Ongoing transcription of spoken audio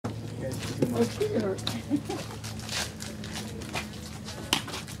My feet hurt.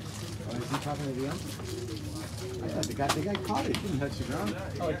 Oh, is he talking to the end? Yeah, the guy caught it. He didn't touch the ground.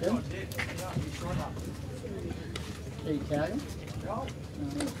 Oh, it didn't? Are you Italian? Well,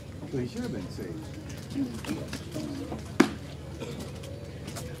 he should have been saved.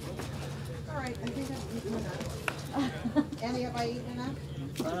 All right, I think I've eaten enough. Annie, have I eaten enough?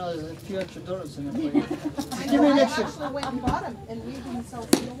 I know, there's a few extra donuts in there for you. I Give me an know, I extra. actually went and bought them, and we didn't sell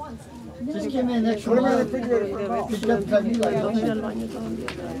single ones. Just give me an extra Put him in the one. refrigerator for a ball. Pick up time you like, don't you?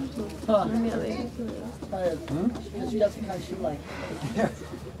 Huh? Because you got some kind you like.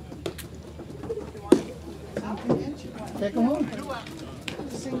 Take them home.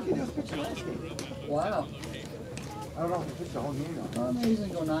 The same kid who was pitching last game. Wow. I don't know if he pitched the whole game or not. Oh, maybe he's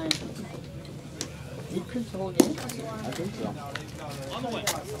gonna go 9. He pitched the whole game? I think so. Probably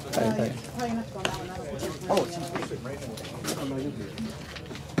enough to go now, and that'll put it Oh, right she's fixing right now. Oh, no, you'll be here.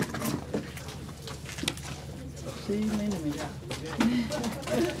 Sí, mínimo ya.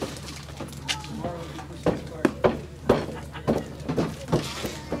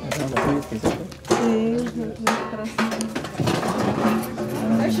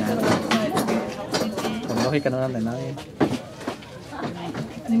 Con lógica no eran de nadie.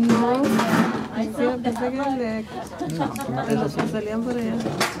 No, sí, pensé que eran de los que salían por allá.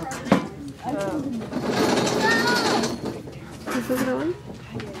 ¿Estás grabando?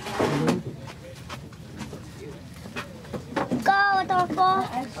 Go, Adolfo.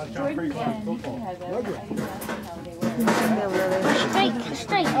 Strike,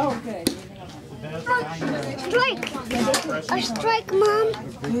 strike. Oh, good. Strike! A strike, Mom!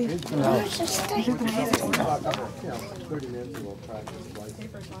 There's a strike. 30 minutes we'll practice twice.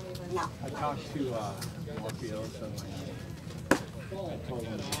 I talked to Morpheus and I told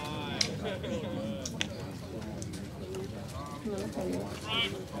him.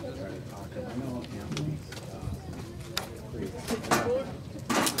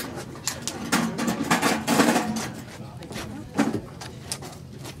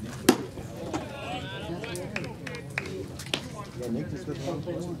 Yeah, Nick just I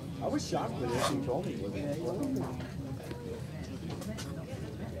was shocked when he told me what it was.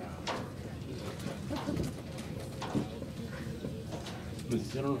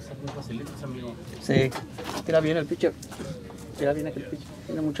 Sí, tira bien el pitcher. Tira bien aquel pitcher.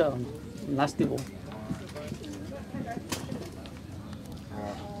 Tiene mucha nasty ball.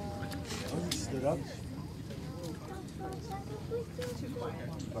 He stood up.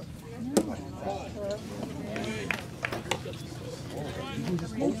 You can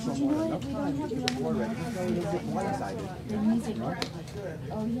just hold someone enough time to get the board ready. He's going to get blindsided. The music.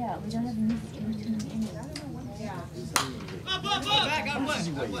 Oh yeah, we don't have the music in between anyway. Back, out what?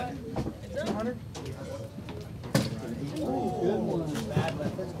 200?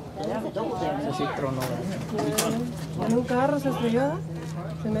 Ese sí tronó. En un carro se estrelló,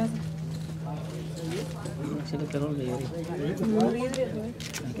 se me hace. Sí le quedó el vidrio.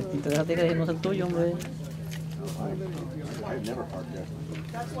 Te dejaste que no es el tuyo, hombre. I've never parked there.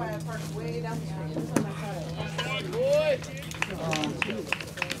 That's why I parked way down the street.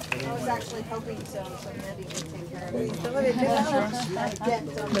 I was actually hoping so Mandy could take care of it.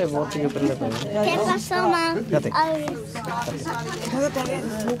 De bote yo pero le pegué. ¿Qué pasó, Ma? Fíjate. Ay,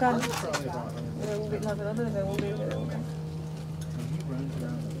 Un carro. La pelota le pegó un vidrio de un carro.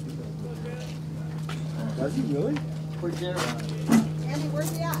 Does he really? For Jared. Andy,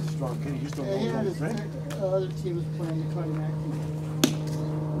 where's he at? Strong kid. He used to Yeah, he had know his friend. other team was playing the Cardi Mackie.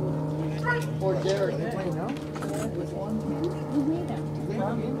 Or Derek. They play now? Which one?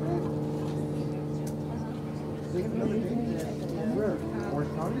 They have another game? Where?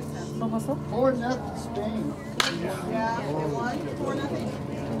 Orange County? ¿No pasó? 4-0 Spain. Yeah, they won 4-0.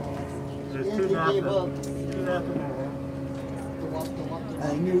 Andy gave up. I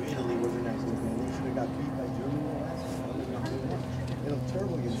knew Italy was the next one. They should have got beat by Germany last time. They look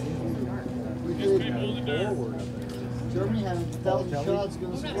terrible against Italy. We did. Forward up there. Germany had 1,000 shots,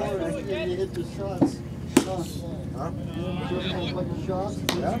 gonna score, and they hit the shots. Huh? Huh? Germany had a bunch of shots,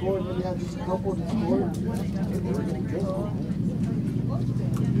 they Yeah. scored, and they had just a couple to score. They were getting killed.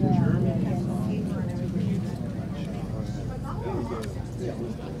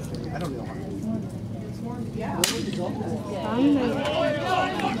 I don't know how many.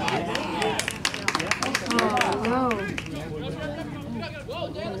 Oh no.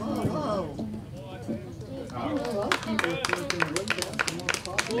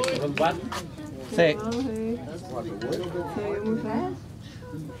 Sí. Oh, sí. Se vio muy feo.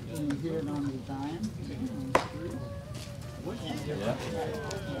 And hit it on the dime.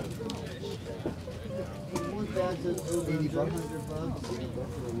 One bad to $100.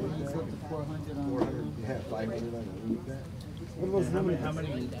 400 on 400, yeah, 500 on a week. What are those women? How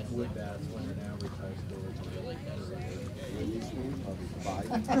many wood bats when an advertised store Probably 5.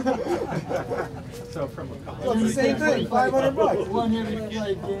 So from a couple Well, it's the same thing, $500. One every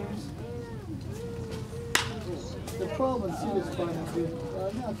 5 games. The problem too is finding people.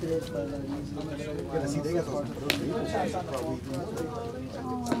 Not that it's by that easy. Yeah, see, they got those probably.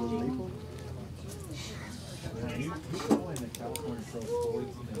 You go in the California Pro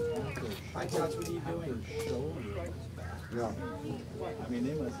Sports and after show, Yeah. I mean,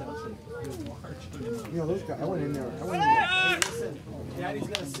 they must have some good margin. You know, those guys, I went in there. Hey, listen, Daddy's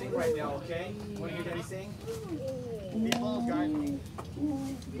gonna sing right now, okay? Wanna hear Daddy sing? Meatball guy. You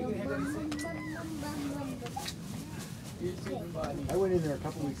gonna hear Daddy sing? I went in there a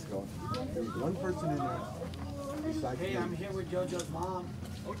couple weeks ago. There was one person in there. Besides Hey, me. I'm here with JoJo's mom.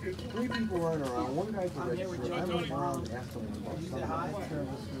 3 people running around. One guy's a registered. I went around and asked him about something.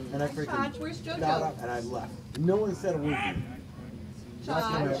 And I freaking got up and I left. No one said a word to me. Last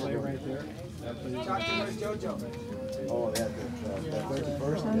time I ever Right there. Chachi, where's JoJo? Oh, that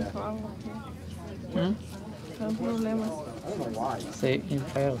 31st? Yeah. Son problemas. I don't know why. Sí, bien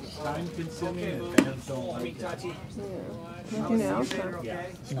feos. Time consuming and fans don't I mean, like it. Chachi. No tiene alza. Okay?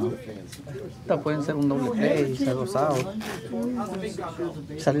 No. Esta pueden ser un doble play y ser rosado. How's the big dog go?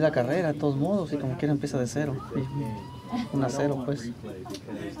 Salir a carrera de todos modos y como quiera empieza de cero. Y 1-0 pues. Replay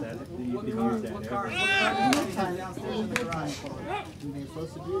because that you What can car? use that What car? every Daddy's downstairs in the garage. They're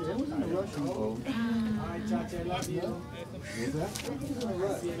supposed to be. It was in a rush. All right, Chachi, I love you. What's that?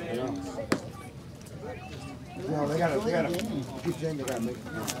 See you later. You know, they gotta keep saying they gotta make it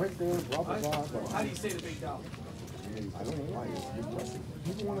quicker, blah, blah, blah. How But do you say the big dog? I don't know why. It's a good question.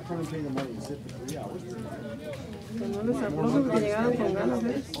 People want to come and pay the money and sit for 3 hours. Que no les aplauso porque llegaron con ganas,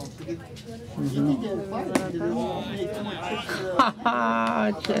 ¿ves?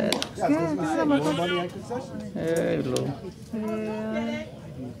 Haha, shit. Yeah, that's what I said. More money on concessions. Hey, lo.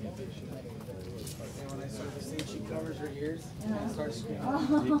 When I start to sing, she covers her ears and starts screaming.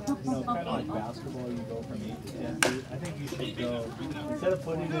 You know, kind of like basketball, you go from 8 to 10 feet. I think you should go, instead of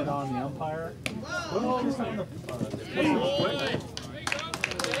putting it on the umpire, put it just on the equipment.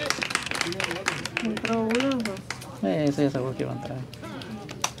 Entró uno, dos. Eso ya seguro que iba a entrar.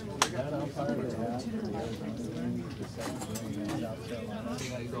 That umpire would have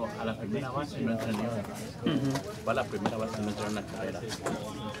A la primera base no entra ni una. Va a la primera base no entra en una carrera.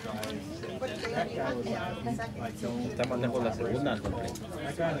 Está más lejos la segunda, al contrario.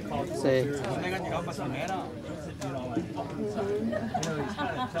 Sí. you know, he's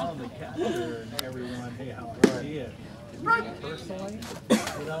kind of telling the catcher and everyone, hey, how I see it. Personally,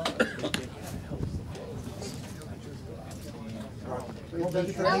 you know, it kind of helps the Well, they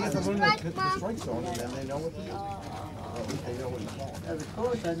get to learn the strike zone and then they know what to do. Or at least they know what to call. As a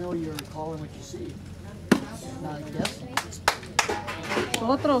coach, I know you're calling what you see. Not guessing.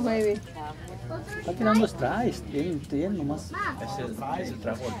 Otro, baby. Está tirando strikes. Bien, nomás. Es el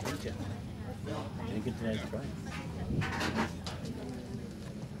trabajo del pitcher. Tiene que tener strike.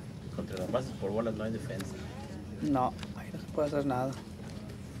 Contra las bases por bolas no hay defensa. No, ahí no se puede hacer nada.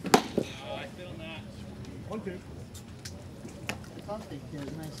 I thought the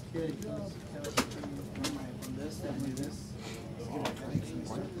kid, nice kid, from this, that way this.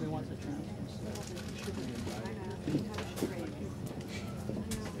 They want the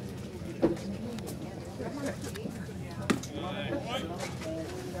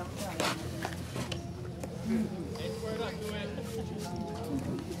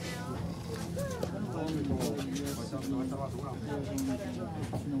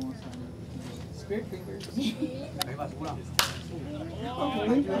Spirit fingers.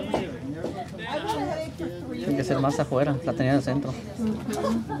 Tiene que ser más afuera. La tenía en el centro. Who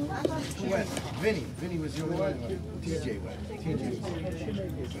went? Vinny was the only one who went. TJ went. TJ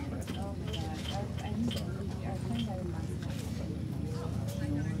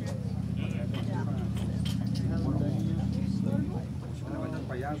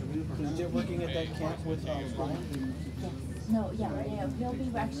Is he working at that camp with Brian? No, yeah, he'll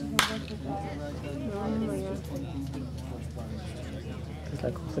be actually going to work with Es la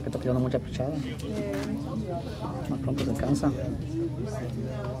cosa que está tirando mucha pichada. Más pronto se cansa.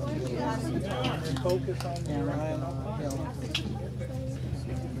 Focus on Brian.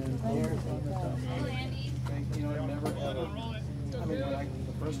 You know, never ever. I mean,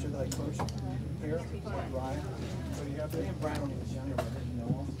 the first year that I coached here, Brian. So you have to think Brian when he was younger, but I didn't know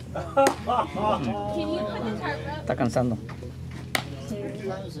him. Can you put the tarp up? Está cansando.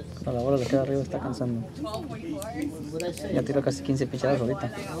 A la bola le queda arriba está cansando. Ya tiró casi 15 pichadas ahorita.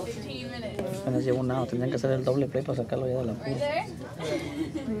 15 minutes. Apenas llevo un lado, tendrían que hacer el doble play para sacarlo ya de la pura.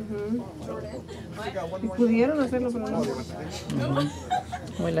 Y pudieron hacerlo, pero no.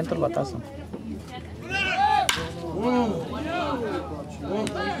 Muy lento el batazo.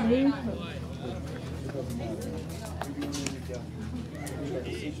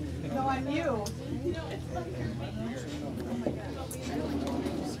 No, I'm you.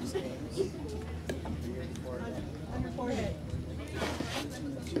 On your forehead.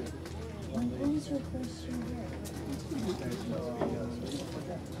 When was your first year here?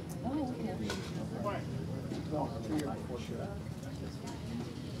 Oh, okay.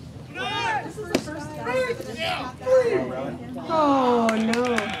 This is the first time. Oh, no.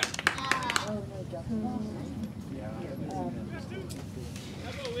 Oh my God.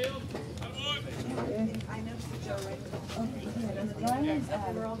 I know Joe right.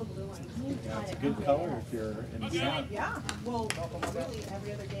 Yeah, it's a good color if you're in the sun. Yeah, well, really,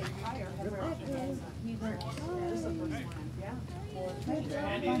 every other day prior, this is the first time, yeah.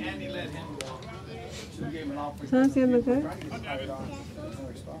 ¿Están haciendo qué?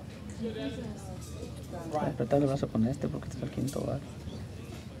 Apretar el brazo con este porque este es el quinto bar.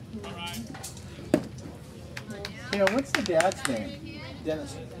 Yeah, what's the dad's name?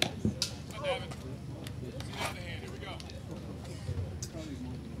 Dennis.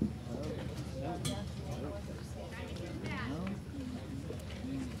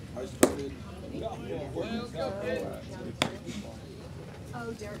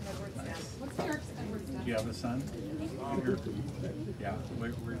 Oh, Derek Edwards now. What's Derek Edwards now? Do you have a son? Yeah.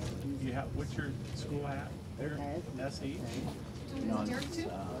 Where you have? What's your school at? There, SE. Derek too?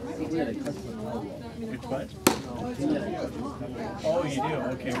 Which what? Oh, you do.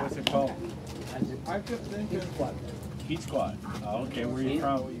 Okay, what's it called? Heat Squad. Oh, okay. Where are you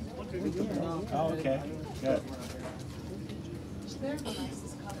from? Oh, okay. Good. They're the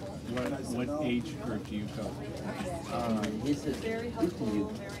nicest couple. What age group do you coach? He's a Very helpful,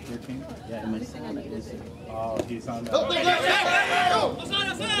 very. 13? yeah, my son is Oh, he's on the.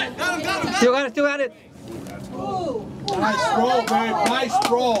 Still got it. Nice throw, babe. Nice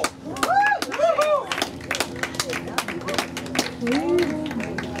throw.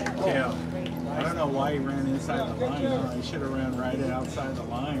 Yeah. I don't know why he ran inside the line. No, he should have ran right outside the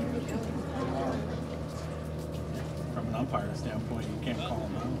line. From an umpire standpoint, you can't call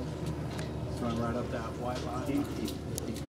him out. Just run right up that white line.